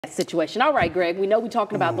Situation. All right, Greg, we know we're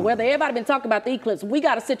talking about the weather. Everybody been talking about the eclipse. We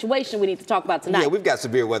got a situation we need to talk about tonight. Yeah, we've got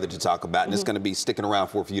severe weather to talk about, and it's going to be sticking around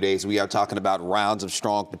for a few days. We are talking about rounds of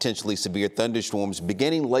strong, potentially severe thunderstorms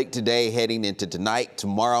beginning late today, heading into tonight,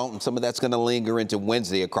 tomorrow, and some of that's going to linger into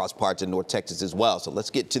Wednesday across parts of North Texas as well. So let's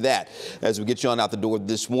get to that as we get you on out the door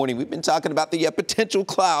this morning. We've been talking about the potential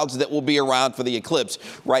clouds that will be around for the eclipse.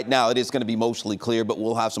 Right now, it is going to be mostly clear, but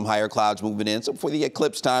we'll have some higher clouds moving in. So for the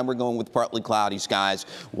eclipse time, we're going with partly cloudy skies.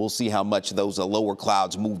 We'll see how much those lower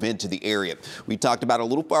clouds move into the area. We talked about a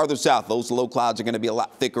little farther south. Those low clouds are going to be a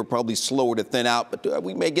lot thicker, probably slower to thin out, but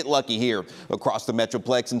we may get lucky here across the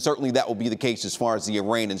Metroplex, and certainly that will be the case as far as the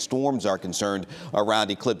rain and storms are concerned around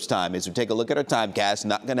eclipse time. As we take a look at our timecast,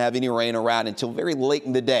 not going to have any rain around until very late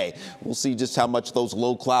in the day. We'll see just how much those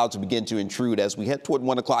low clouds begin to intrude as we head toward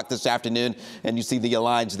 1 o'clock this afternoon, and you see the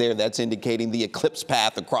lines there. That's indicating the eclipse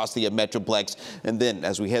path across the Metroplex. And then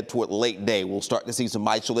as we head toward late day, we'll start to see some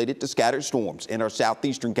isolated to scattered storms in our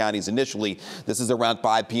southeastern counties initially. This is around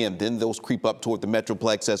 5 p.m. Then those creep up toward the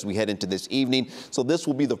Metroplex as we head into this evening. So this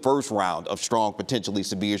will be the first round of strong, potentially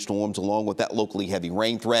severe storms, along with that locally heavy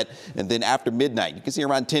rain threat. And then after midnight, you can see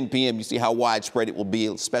around 10 p.m., you see how widespread it will be,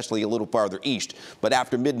 especially a little farther east. But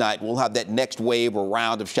after midnight, we'll have that next wave or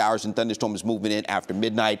round of showers and thunderstorms moving in after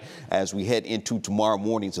midnight as we head into tomorrow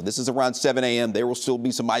morning. So this is around 7 a.m. There will still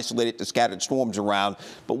be some isolated to scattered storms around,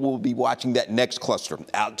 but we'll be watching that next cluster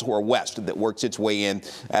out to our west that works its way in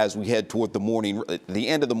as we head toward the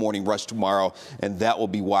end of the morning rush tomorrow, and that will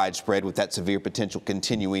be widespread with that severe potential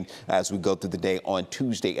continuing as we go through the day on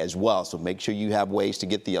Tuesday as well. So make sure you have ways to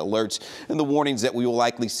get the alerts and the warnings that we will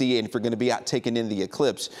likely see. And if you're going to be out taking in the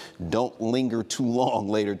eclipse, don't linger too long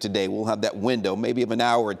later today. We'll have that window maybe of an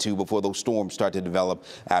hour or two before those storms start to develop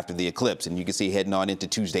after the eclipse. And you can see heading on into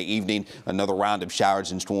Tuesday evening, another round of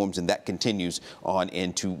showers and storms, and that continues on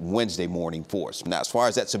into Wednesday morning for us. Now, as far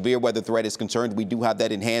as that severe weather threat is concerned, we do have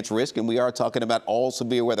that enhanced risk, and we are talking about all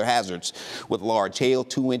severe weather hazards with large hail,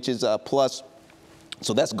 2 inches plus.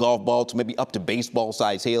 So that's golf ball to maybe up to baseball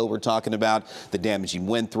size hail. We're talking about the damaging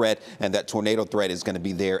wind threat, and that tornado threat is going to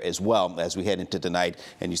be there as well as we head into tonight.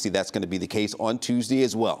 And you see that's going to be the case on Tuesday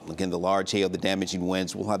as well. Again, the large hail, the damaging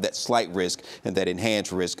winds will have that slight risk, and that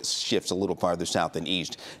enhanced risk shifts a little farther south and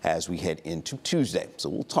east as we head into Tuesday. So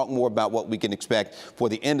we'll talk more about what we can expect for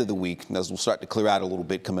the end of the week as we'll start to clear out a little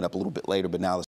bit coming up a little bit later. But now let's